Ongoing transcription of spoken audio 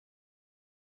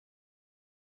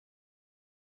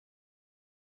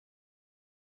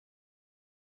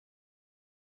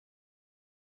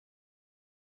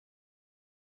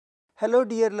Hello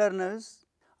dear learners,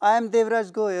 I am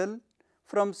Devraj Goyal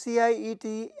from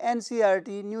CIET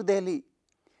NCERT New Delhi.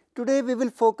 Today we will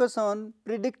focus on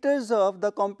predictors of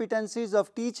the competencies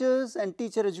of teachers and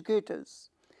teacher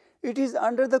educators. It is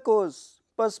under the course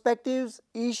Perspectives,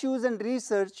 Issues and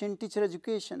Research in Teacher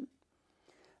Education.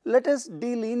 Let us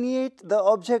delineate the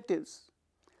objectives.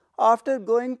 After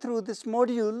going through this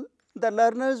module, the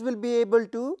learners will be able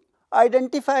to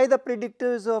identify the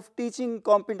predictors of teaching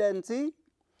competency,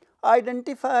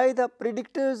 identify the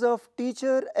predictors of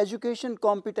teacher education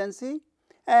competency,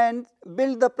 and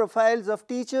build the profiles of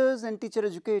teachers and teacher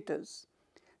educators.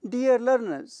 Dear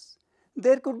learners,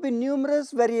 there could be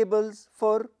numerous variables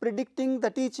for predicting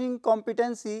the teaching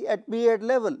competency at B.Ed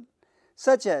level,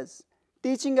 such as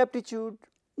teaching aptitude,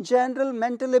 general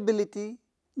mental ability,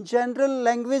 general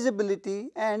language ability,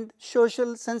 and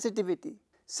social sensitivity.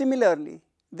 Similarly,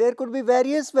 there could be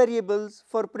various variables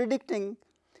for predicting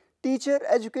teacher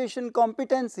education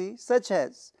competency such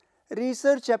as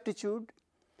research aptitude,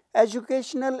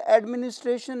 educational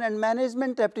administration and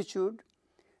management aptitude,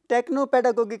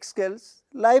 techno-pedagogic skills,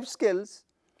 life skills,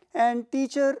 and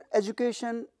teacher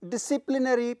education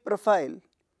disciplinary profile.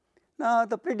 Now,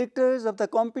 the predictors of the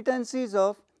competencies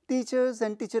of teachers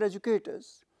and teacher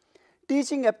educators.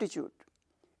 Teaching aptitude.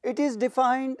 It is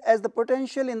defined as the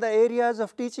potential in the areas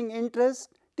of teaching interest,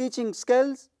 teaching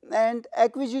skills, and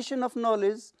acquisition of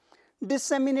knowledge,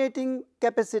 disseminating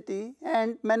capacity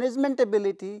and management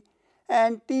ability,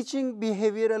 and teaching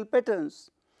behavioral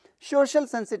patterns. Social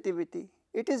sensitivity.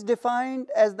 It is defined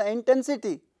as the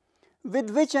intensity with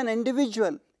which an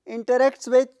individual interacts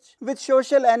with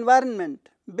social environment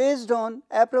based on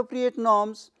appropriate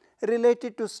norms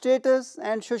related to status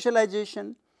and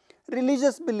socialization,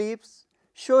 religious beliefs,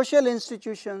 social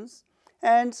institutions,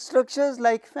 and structures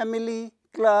like family,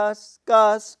 class,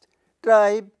 caste,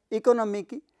 tribe,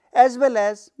 economic, as well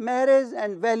as marriage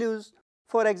and values,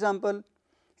 for example,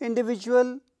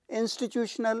 individual,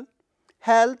 institutional,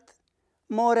 health,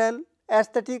 moral,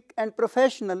 aesthetic and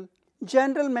professional.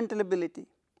 General mental ability.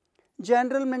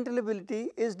 General mental ability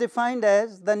is defined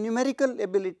as the numerical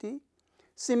ability,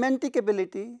 semantic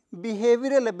ability,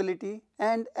 behavioral ability,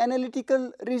 and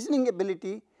analytical reasoning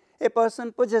ability a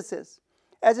person possesses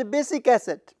as a basic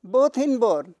asset, both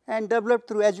inborn and developed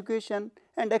through education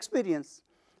and experience,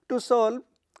 to solve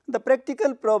the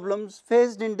practical problems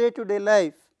faced in day-to-day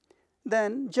life.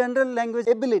 Then general language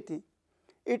ability.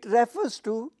 It refers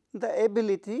to the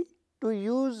ability to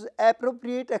use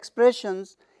appropriate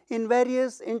expressions in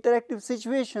various interactive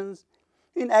situations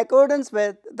in accordance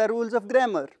with the rules of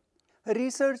grammar.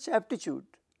 Research aptitude.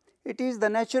 It is the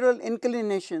natural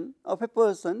inclination of a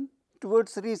person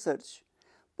towards research.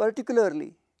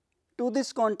 Particularly, to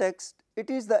this context, it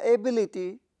is the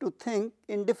ability to think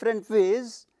in different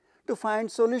ways to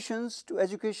find solutions to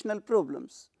educational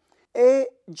problems. A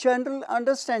general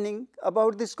understanding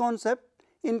about this concept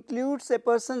includes a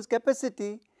person's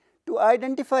capacity to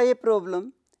identify a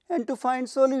problem and to find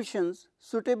solutions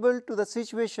suitable to the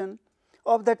situation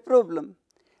of that problem,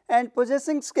 and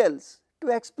possessing skills to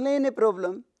explain a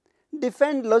problem,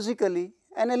 defend logically,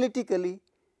 analytically,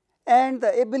 and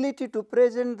the ability to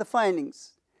present the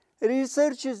findings.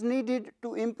 Research is needed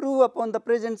to improve upon the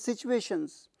present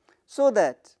situations so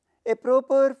that a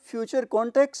proper future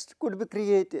context could be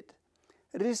created.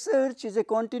 Research is a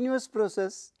continuous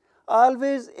process,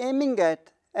 always aiming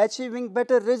at achieving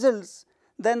better results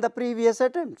than the previous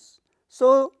attempts.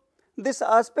 So, this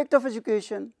aspect of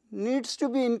education needs to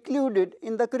be included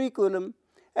in the curriculum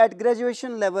at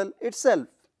graduation level itself,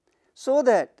 so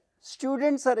that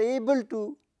students are able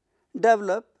to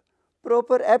develop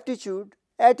proper aptitude,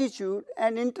 attitude,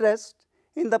 and interest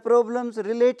in the problems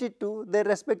related to their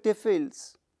respective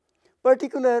fields.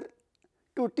 Particular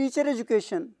to teacher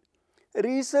education,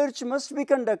 research must be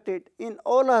conducted in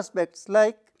all aspects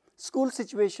like school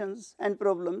situations and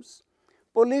problems,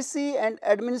 policy and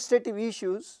administrative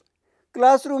issues,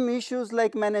 classroom issues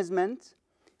like management,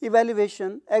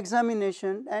 evaluation,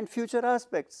 examination, and future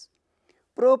aspects.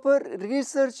 Proper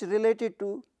research related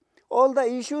to all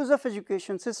the issues of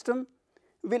education system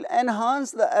will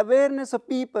enhance the awareness of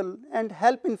people and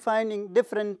help in finding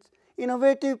different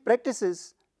innovative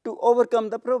practices to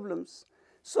overcome the problems.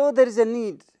 So, there is a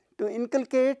need to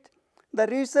inculcate the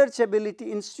research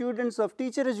ability in students of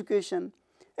teacher education,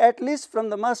 at least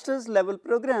from the master's level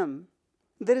program.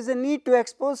 There is a need to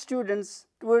expose students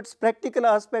towards practical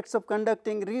aspects of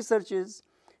conducting researches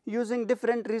using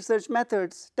different research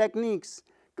methods, techniques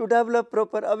to develop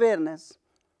proper awareness.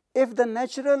 If the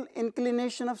natural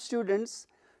inclination of students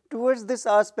towards this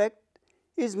aspect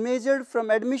is measured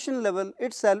from admission level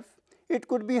itself, it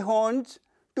could be honed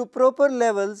to proper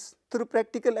levels through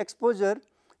practical exposure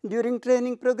during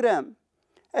training program.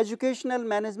 Educational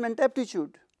management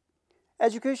aptitude.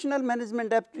 Educational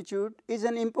management aptitude is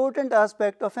an important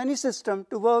aspect of any system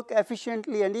to work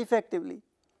efficiently and effectively.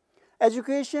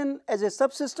 Education as a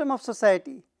subsystem of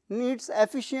society needs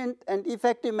efficient and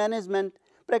effective management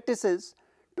practices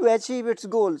to achieve its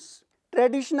goals.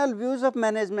 Traditional views of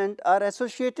management are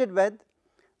associated with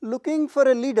looking for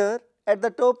a leader at the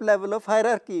top level of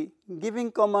hierarchy,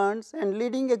 giving commands and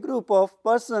leading a group of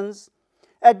persons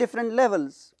at different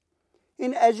levels.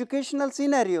 In educational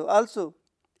scenario also,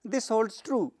 this holds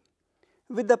true,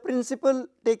 with the principal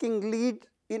taking lead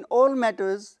in all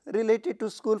matters related to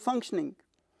school functioning.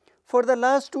 For the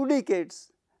last 2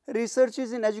 decades,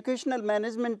 researchers in educational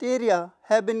management area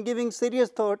have been giving serious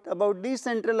thought about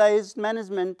decentralized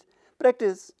management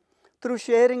practice through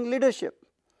sharing leadership.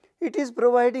 It is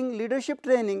providing leadership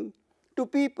training to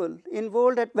people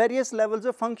involved at various levels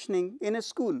of functioning in a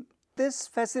school. This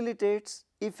facilitates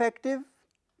effective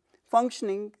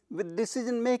functioning with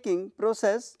decision-making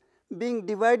process being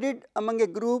divided among a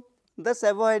group, thus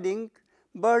avoiding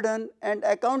burden and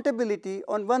accountability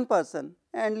on one person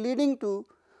and leading to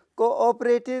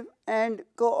cooperative and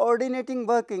coordinating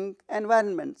working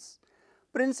environments.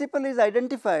 Principal is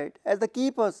identified as the key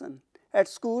person at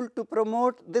school to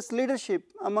promote this leadership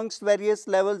amongst various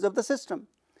levels of the system.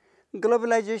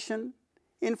 Globalization,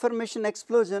 information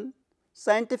explosion,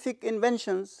 scientific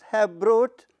inventions have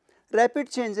brought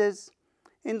rapid changes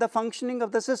in the functioning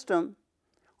of the system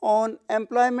on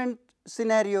employment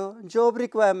scenario, job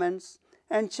requirements,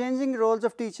 and changing roles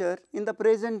of teacher in the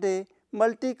present day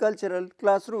multicultural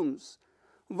classrooms.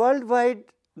 Worldwide,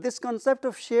 this concept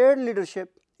of shared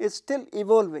leadership is still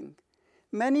evolving.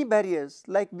 Many barriers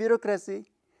like bureaucracy,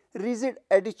 rigid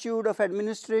attitude of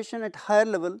administration at higher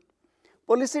level,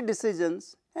 policy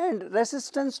decisions, and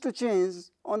resistance to change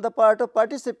on the part of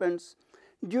participants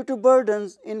due to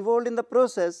burdens involved in the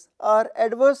process are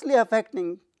adversely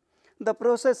affecting the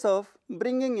process of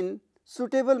bringing in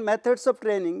suitable methods of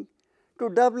training to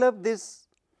develop this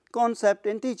concept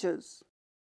in teachers.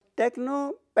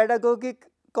 Techno-pedagogic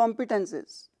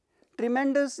competencies.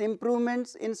 Tremendous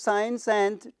improvements in science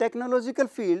and technological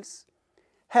fields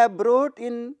have brought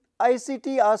in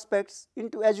ICT aspects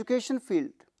into education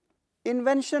field.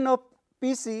 Invention of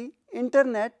PC,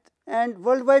 Internet, and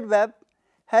World Wide Web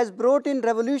has brought in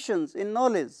revolutions in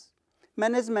knowledge,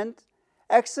 management,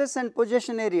 access and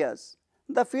possession areas.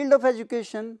 The field of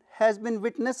education has been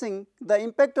witnessing the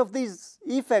impact of these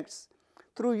effects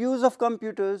through use of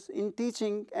computers in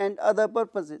teaching and other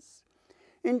purposes.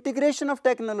 Integration of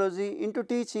technology into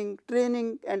teaching,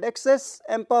 training, and access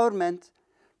empowerment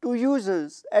to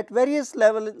users at various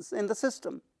levels in the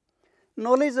system.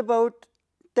 Knowledge about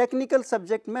technical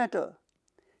subject matter,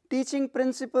 teaching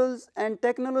principles, and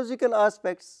technological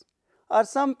aspects are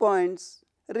some points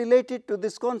related to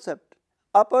this concept.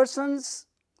 A person's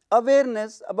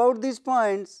awareness about these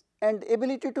points and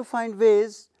ability to find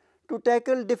ways to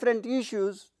tackle different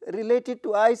issues related to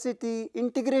ICT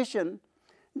integration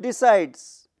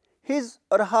decides his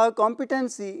or her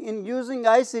competency in using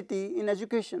ICT in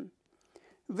education.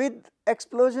 With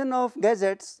explosion of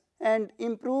gadgets and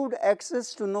improved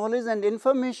access to knowledge and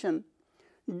information,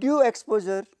 due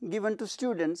exposure given to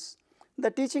students,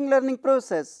 the teaching learning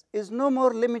process is no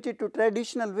more limited to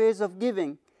traditional ways of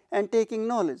giving and taking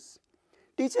knowledge.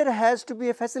 Teacher has to be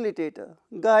a facilitator,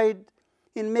 guide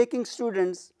in making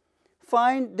students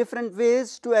find different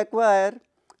ways to acquire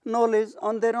knowledge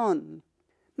on their own.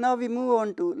 Now we move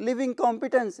on to living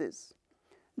competencies.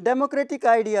 Democratic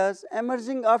ideas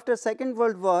emerging after Second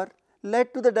World War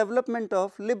led to the development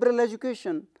of liberal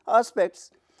education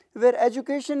aspects where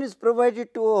education is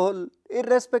provided to all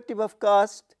irrespective of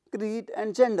caste, creed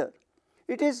and gender.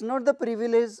 It is not the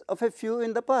privilege of a few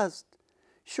in the past.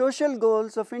 Social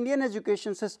goals of Indian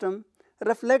education system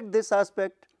reflect this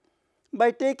aspect by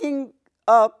taking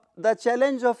up the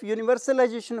challenge of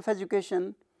universalization of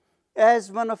education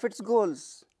as one of its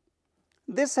goals.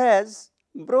 This has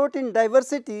brought in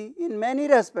diversity in many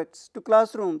respects to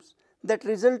classrooms that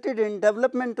resulted in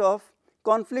development of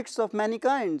conflicts of many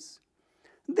kinds.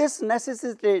 This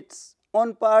necessitates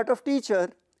on part of teacher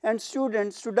and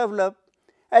students to develop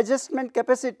adjustment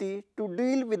capacity to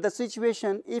deal with the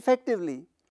situation effectively.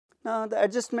 Now the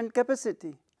adjustment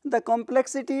capacity. The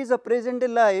complexities of present-day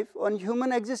life on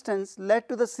human existence led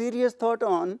to the serious thought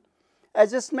on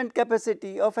adjustment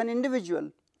capacity of an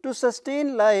individual to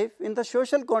sustain life in the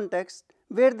social context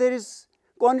where there is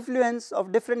confluence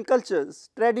of different cultures,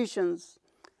 traditions,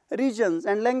 regions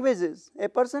and languages. A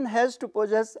person has to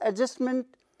possess adjustment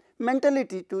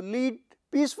mentality to lead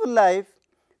peaceful life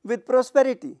with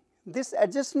prosperity, This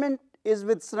adjustment is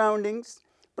with surroundings,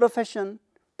 profession,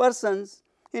 persons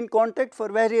in contact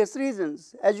for various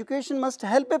reasons. Education must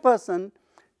help a person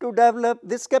to develop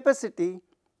this capacity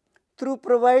through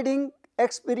providing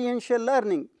experiential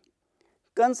learning.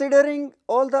 Considering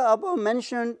all the above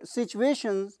mentioned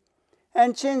situations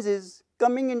and changes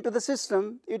coming into the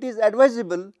system, it is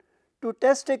advisable to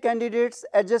test a candidate's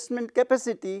adjustment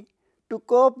capacity to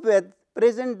cope with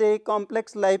present day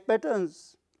complex life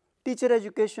patterns. Teacher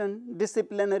education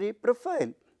disciplinary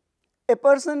profile. A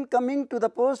person coming to the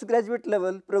postgraduate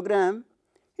level program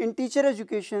in teacher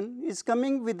education is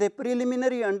coming with a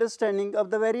preliminary understanding of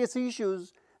the various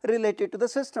issues related to the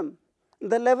system.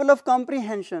 The level of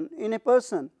comprehension in a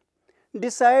person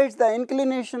decides the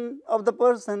inclination of the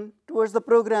person towards the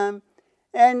program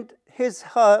and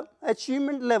her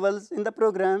achievement levels in the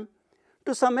program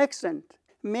to some extent.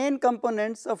 Main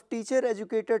components of teacher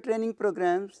educator training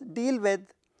programs deal with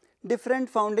different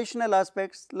foundational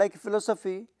aspects like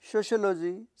philosophy,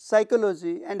 sociology,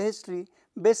 psychology and history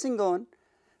basing on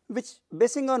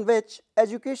which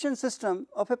education system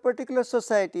of a particular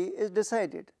society is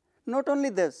decided. Not only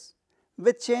this,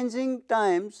 with changing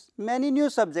times, many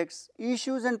new subjects,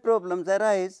 issues and problems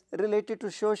arise related to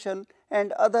social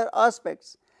and other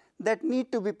aspects that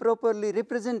need to be properly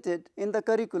represented in the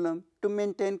curriculum to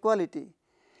maintain quality.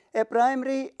 A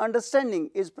primary understanding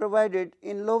is provided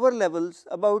in lower levels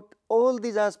about all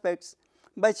these aspects.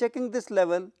 By checking this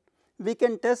level, we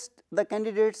can test the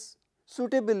candidate's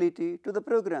suitability to the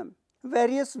program.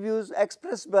 Various views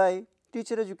expressed by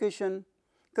Teacher Education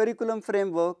Curriculum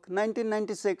Framework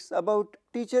 1996 about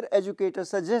teacher educator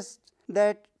suggests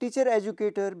that teacher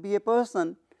educator be a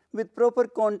person with proper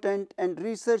content and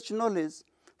research knowledge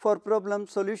for problem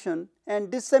solution and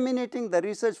disseminating the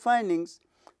research findings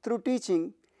through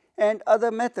teaching and other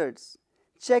methods.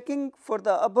 Checking for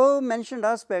the above mentioned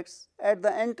aspects at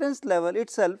the entrance level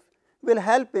itself will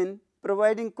help in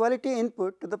providing quality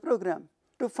input to the program.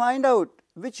 To find out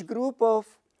which group of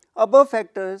above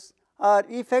factors are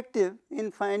effective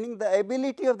in finding the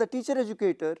ability of the teacher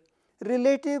educator,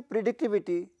 relative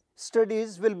predictivity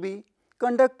studies will be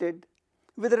conducted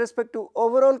with respect to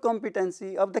overall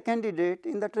competency of the candidate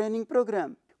in the training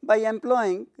program by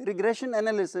employing regression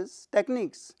analysis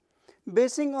techniques.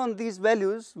 Basing on these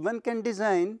values, one can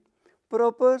design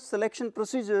proper selection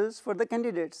procedures for the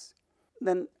candidates.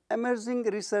 Then emerging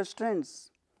research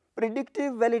trends.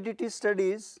 Predictive validity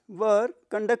studies were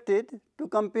conducted to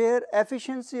compare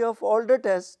efficiency of older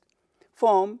test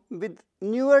form with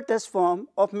newer test form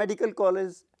of medical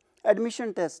college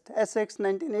admission test SX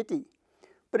 1980,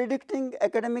 predicting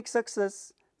academic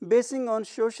success basing on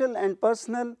social and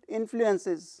personal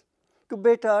influences to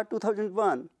Beta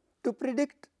 2001, to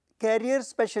predict career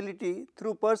specialty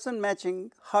through person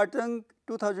matching Hartung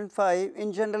 2005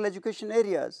 in general education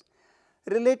areas.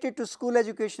 Related to school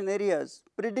education areas,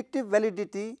 predictive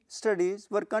validity studies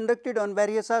were conducted on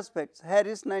various aspects,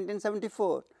 Harris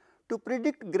 1974, to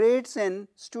predict grades in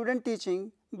student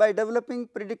teaching by developing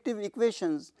predictive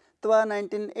equations, Twa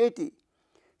 1980,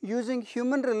 using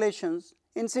human relations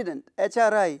incident,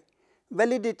 HRI,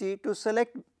 validity to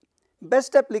select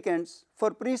best applicants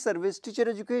for pre-service teacher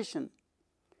education,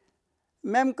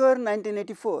 Memker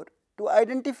 1984, to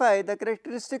identify the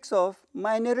characteristics of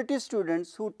minority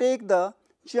students who take the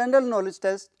general knowledge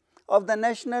test of the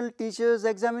National Teachers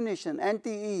Examination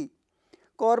NTE,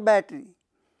 Core Battery,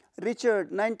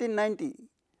 Richard 1990,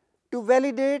 to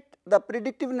validate the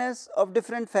predictiveness of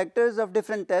different factors of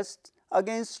different tests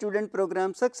against student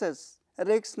program success,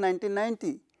 Rix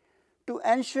 1990, to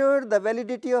ensure the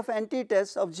validity of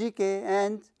anti-tests of GK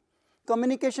and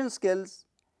communication skills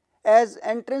as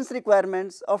entrance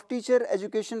requirements of teacher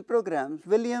education programs,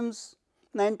 Williams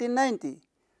 1990,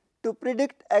 to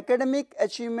predict academic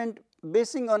achievement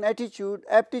basing on attitude,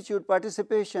 aptitude,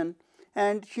 participation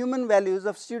and human values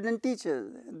of student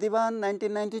teachers, Diwan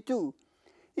 1992,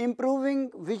 improving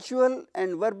visual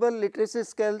and verbal literacy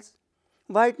skills,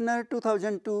 Whitener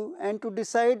 2002, and to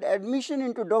decide admission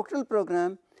into doctoral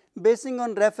program basing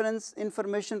on reference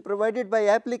information provided by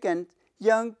applicant,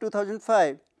 Young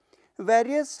 2005.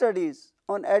 Various studies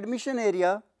on admission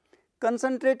area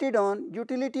concentrated on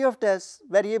utility of tests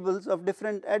variables of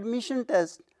different admission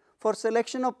tests for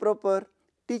selection of proper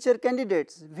teacher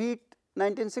candidates, Wheat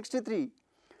 1963.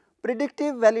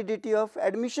 Predictive validity of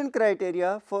admission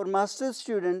criteria for master's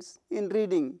students in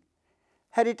reading,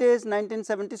 Heritage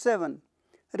 1977.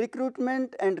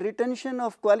 Recruitment and retention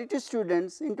of quality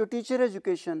students into teacher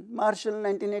education, Marshall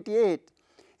 1988.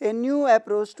 A new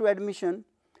approach to admission,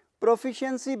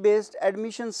 proficiency-based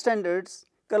admission standards,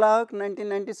 Clark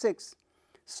 1996.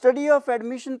 Study of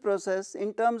admission process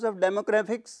in terms of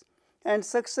demographics, and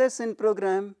Success in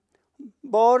Program,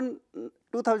 born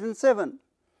 2007.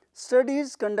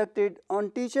 Studies conducted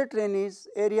on teacher trainees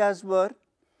areas were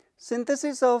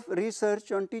Synthesis of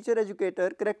Research on Teacher Educator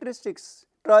Characteristics,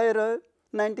 Troyer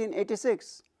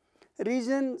 1986.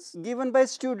 Reasons given by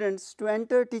students to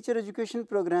enter teacher education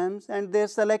programs and their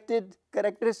selected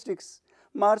characteristics,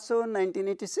 Marceau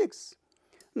 1986.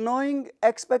 Knowing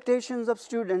expectations of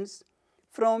students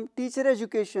from teacher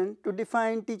education to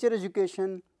define teacher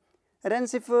education,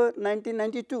 Rancifer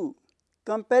 1992.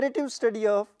 Comparative study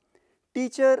of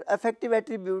teacher affective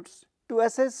attributes to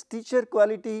assess teacher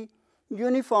quality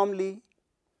uniformly,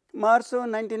 Marceau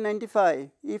 1995.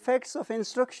 Effects of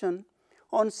instruction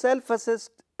on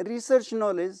self-assessed research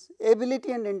knowledge,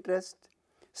 ability and interest,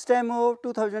 Stamo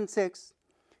 2006.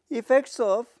 Effects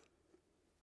of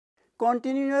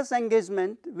continuous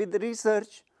engagement with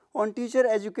research on teacher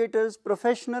educators'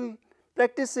 professional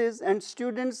practices and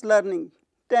students' learning,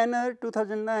 Tanner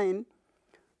 2009.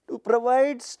 To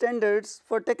provide standards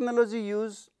for technology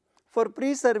use for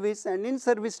pre-service and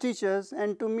in-service teachers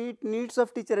and to meet needs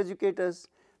of teacher educators,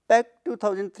 Peck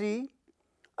 2003.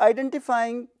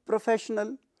 Identifying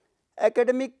professional,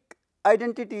 academic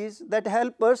identities that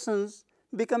help persons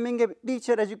becoming a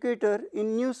teacher educator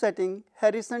in new setting,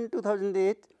 Harrison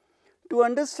 2008. To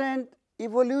understand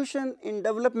evolution in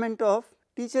development of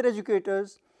teacher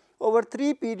educators over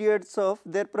 3 periods of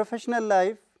their professional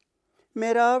life,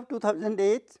 Merav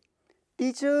 2008.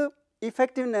 Teacher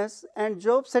effectiveness and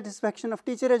job satisfaction of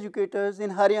teacher educators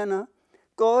in Haryana,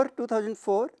 Kaur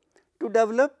 2004. To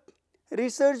develop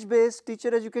research-based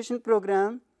teacher education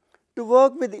program to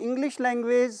work with English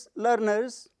language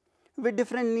learners with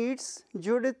different needs,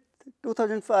 Judith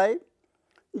 2005.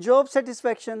 Job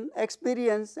satisfaction,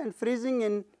 experience and freezing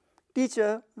in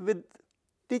teacher with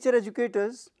teacher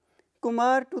educators,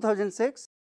 Kumar 2006.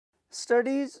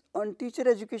 Studies on teacher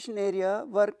education area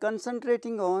were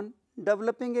concentrating on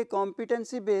developing a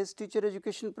competency-based teacher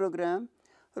education program,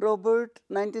 Robert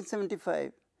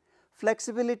 1975.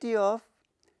 Flexibility of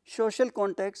social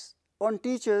context on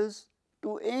teachers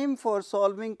to aim for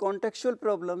solving contextual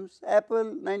problems, Apple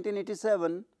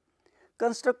 1987.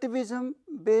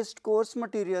 Constructivism-based course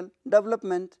material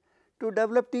development to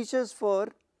develop teachers for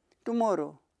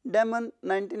tomorrow, Demon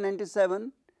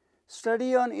 1997.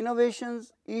 Study on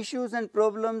innovations, issues and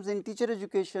problems in teacher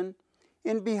education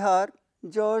in Bihar,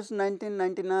 George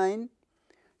 1999.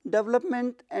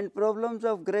 Development and problems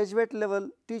of graduate level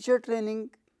teacher training,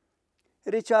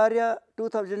 Richarya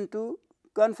 2002.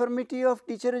 Conformity of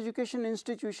teacher education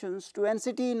institutions to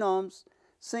NCTE norms,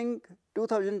 Singh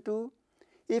 2002.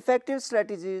 Effective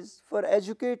strategies for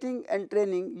educating and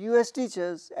training US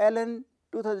teachers, Allen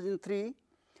 2003.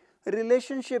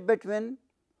 Relationship between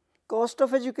cost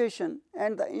of education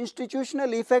and the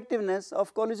institutional effectiveness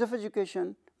of College of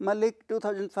Education, Malik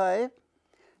 2005.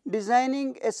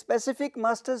 Designing a specific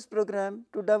master's program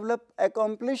to develop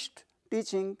accomplished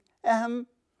teaching, Aham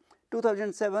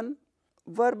 2007.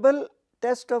 Verbal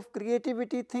test of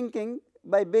creativity thinking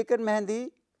by Baker Mehndi.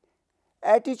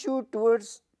 Attitude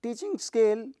towards teaching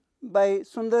scale by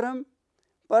Sundaram.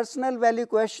 Personal value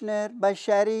questionnaire by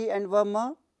Shari and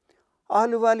Verma.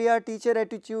 Ahluwalia teacher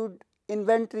attitude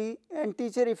inventory and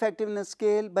teacher effectiveness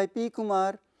scale by P.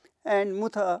 Kumar and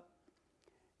Mutha.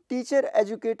 Teacher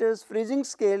educators freezing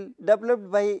scale developed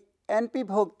by N. P.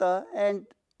 Bhogta and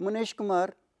Munesh Kumar.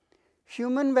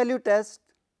 Human value test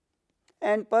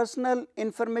and personal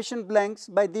information blanks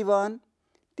by Diwan.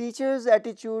 Teachers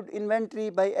attitude inventory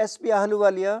by S. P.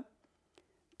 Ahluwalia.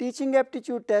 Teaching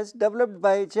aptitude test developed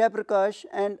by Jayaprakash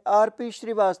and R. P.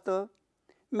 Srivastava.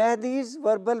 Mehdi's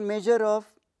verbal measure of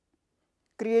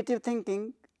creative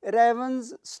thinking,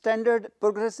 Raven's standard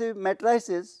progressive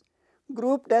matrices,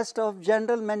 group test of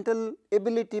general mental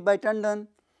ability by Tandon,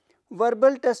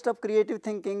 verbal test of creative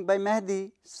thinking by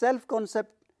Mehdi,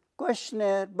 self-concept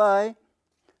questionnaire by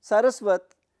Saraswat,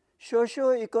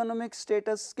 socio-economic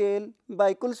status scale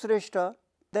by Kulshrestha,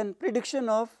 then prediction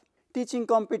of teaching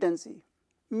competency.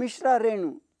 Mishra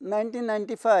Renu,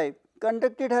 1995,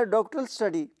 conducted her doctoral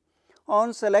study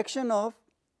on selection of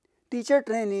teacher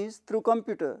trainees through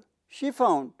computer. She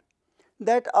found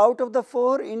that out of the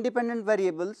 4 independent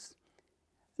variables,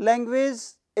 language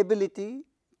ability,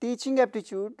 teaching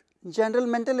aptitude, general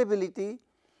mental ability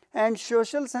and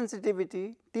social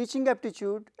sensitivity, teaching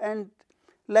aptitude and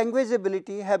language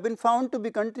ability have been found to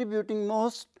be contributing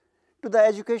most to the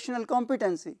educational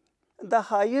competency. The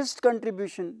highest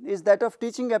contribution is that of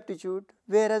teaching aptitude,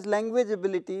 whereas language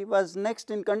ability was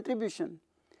next in contribution.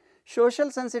 Social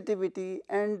sensitivity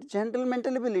and general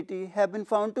mental ability have been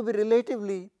found to be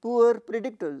relatively poor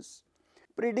predictors.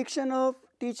 Prediction of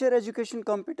Teacher Education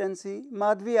Competency,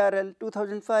 Madhvi RL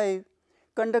 2005,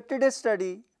 conducted a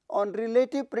study on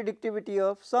relative predictivity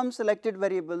of some selected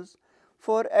variables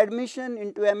for admission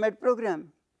into a MED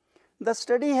program. The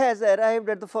study has arrived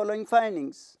at the following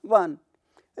findings. 1.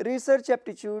 Research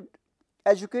aptitude,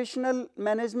 educational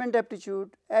management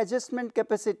aptitude, adjustment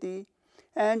capacity,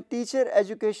 and teacher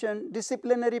education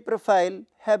disciplinary profile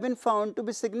have been found to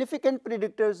be significant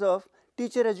predictors of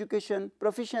teacher education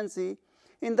proficiency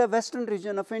in the western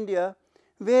region of India,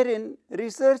 wherein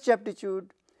research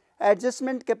aptitude,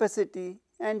 adjustment capacity,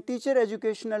 and teacher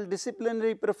educational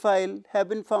disciplinary profile have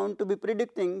been found to be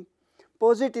predicting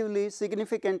positively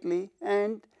significantly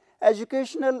and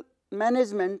educational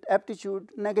management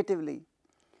aptitude negatively.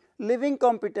 Living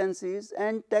competencies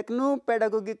and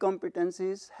techno-pedagogic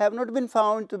competencies have not been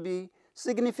found to be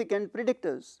significant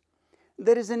predictors.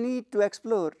 There is a need to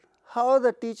explore how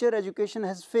the teacher education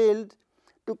has failed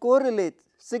to correlate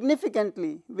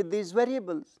significantly with these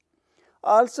variables.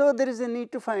 Also, there is a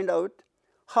need to find out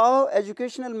how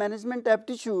educational management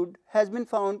aptitude has been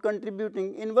found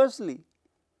contributing inversely.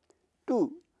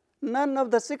 2. None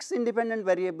of the 6 independent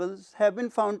variables have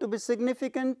been found to be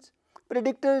significant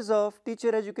predictors of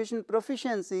teacher education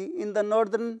proficiency in the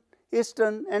northern,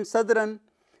 eastern, and southern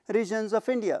regions of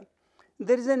India.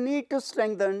 There is a need to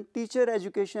strengthen teacher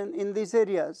education in these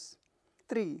areas.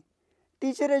 3.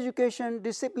 Teacher education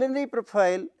disciplinary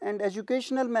profile and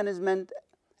educational management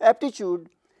aptitude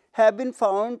have been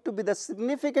found to be the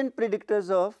significant predictors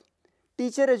of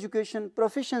teacher education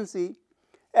proficiency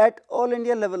at all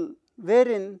India level,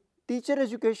 wherein teacher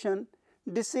education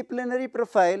disciplinary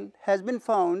profile has been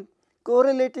found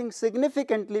correlating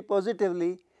significantly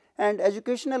positively and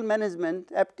educational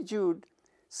management aptitude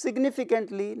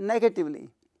significantly negatively.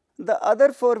 The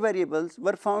other 4 variables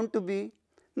were found to be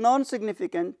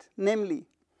non-significant, namely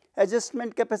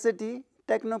adjustment capacity,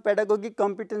 techno-pedagogic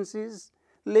competencies,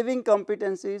 living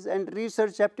competencies, and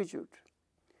research aptitude.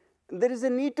 There is a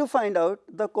need to find out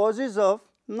the causes of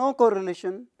no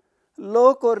correlation,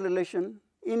 low correlation,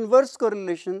 inverse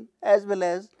correlation, as well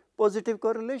as positive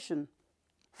correlation.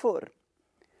 4.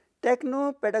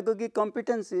 Techno-pedagogic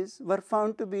competencies were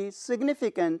found to be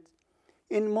significant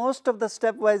in most of the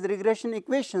stepwise regression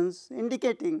equations,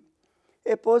 indicating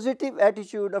a positive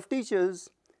attitude of teachers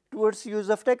towards use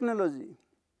of technology.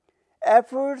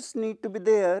 Efforts need to be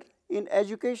there in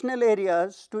educational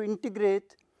areas to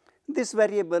integrate this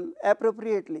variable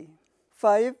appropriately.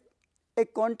 5. A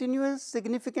continuous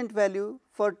significant value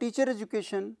for teacher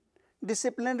education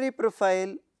disciplinary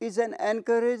profile is an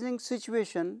encouraging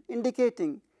situation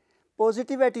indicating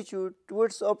positive attitude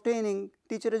towards obtaining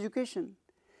teacher education.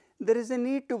 There is a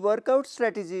need to work out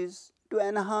strategies to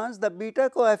enhance the beta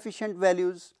coefficient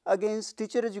values against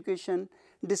teacher education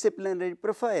disciplinary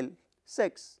profile.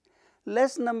 6.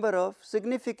 Less number of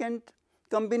significant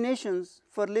combinations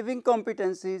for living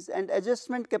competencies and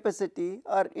adjustment capacity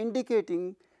are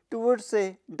indicating towards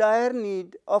a dire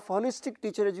need of holistic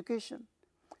teacher education.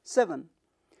 7.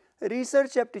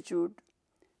 Research aptitude,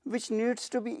 which needs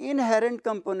to be inherent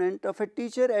component of a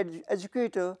teacher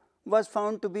educator, was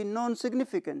found to be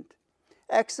non-significant,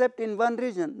 except in one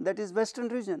region, that is western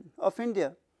region of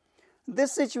India.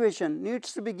 This situation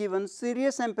needs to be given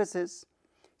serious emphasis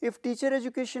if teacher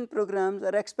education programs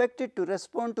are expected to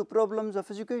respond to problems of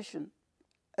education.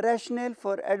 Rationale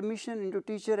for admission into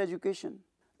teacher education.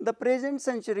 The present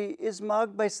century is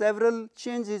marked by several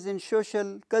changes in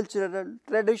social, cultural,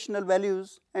 traditional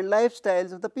values and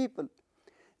lifestyles of the people.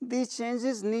 These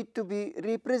changes need to be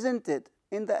represented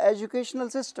in the educational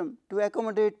system to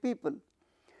accommodate people.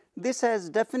 This has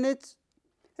definite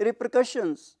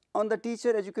repercussions on the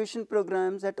teacher education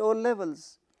programs at all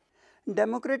levels.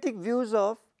 Democratic views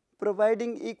of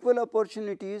providing equal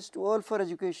opportunities to all for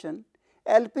education,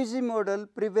 LPG model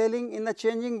prevailing in the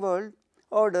changing world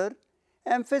order,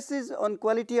 emphasis on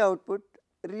quality output,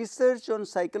 research on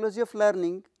psychology of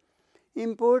learning,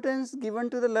 importance given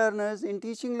to the learners in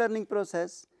teaching learning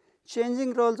process,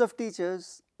 changing roles of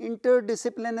teachers,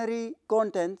 interdisciplinary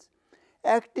content,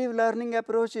 active learning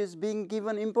approaches being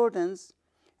given importance,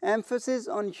 emphasis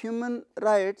on human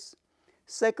rights,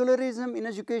 secularism in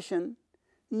education,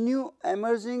 new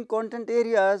emerging content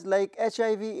areas like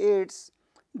HIV/AIDS,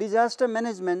 disaster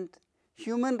management,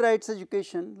 human rights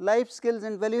education, life skills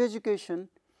and value education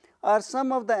are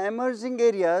some of the emerging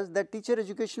areas that teacher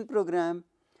education program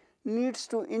needs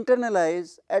to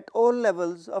internalize at all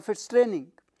levels of its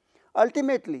training.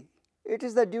 Ultimately, it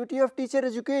is the duty of teacher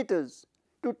educators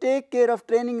to take care of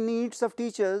training needs of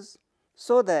teachers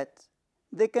so that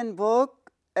they can work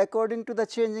according to the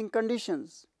changing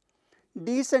conditions.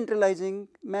 Decentralizing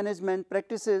management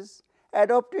practices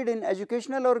adopted in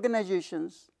educational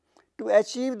organizations to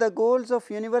achieve the goals of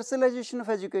universalization of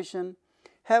education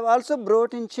have also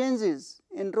brought in changes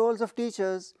in roles of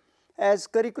teachers as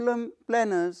curriculum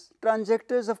planners,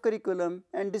 transactors of curriculum,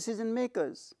 and decision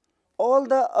makers. All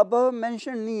the above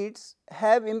mentioned needs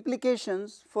have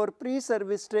implications for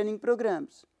pre-service training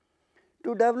programs.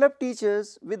 To develop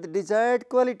teachers with desired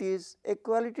qualities, a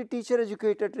quality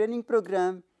teacher-educator training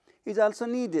program is also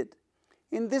needed.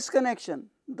 In this connection,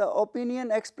 the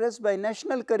opinion expressed by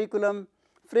National Curriculum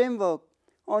Framework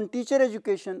on teacher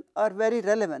education are very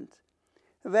relevant.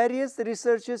 Various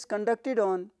researches conducted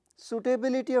on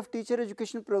suitability of teacher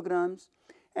education programs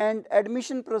and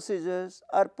admission procedures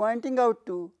are pointing out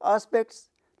to aspects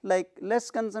like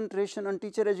less concentration on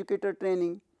teacher educator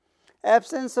training,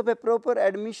 absence of a proper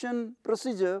admission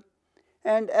procedure,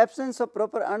 and absence of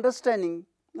proper understanding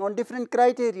on different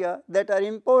criteria that are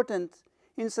important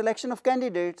in selection of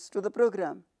candidates to the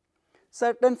program.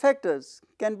 Certain factors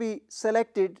can be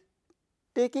selected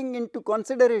taking into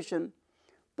consideration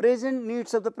present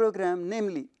needs of the program,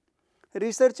 namely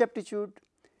research aptitude,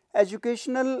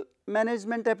 educational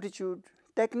management aptitude,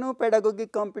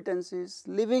 techno-pedagogic competencies,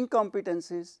 living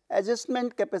competencies,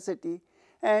 adjustment capacity,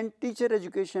 and teacher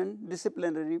education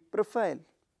disciplinary profile.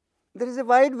 There is a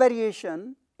wide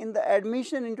variation in the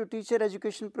admission into teacher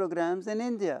education programs in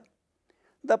India.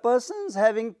 The persons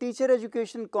having teacher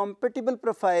education compatible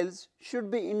profiles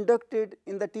should be inducted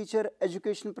in the teacher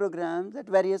education programs at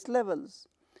various levels.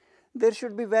 There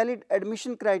should be valid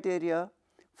admission criteria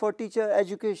for teacher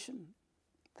education.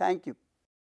 Thank you.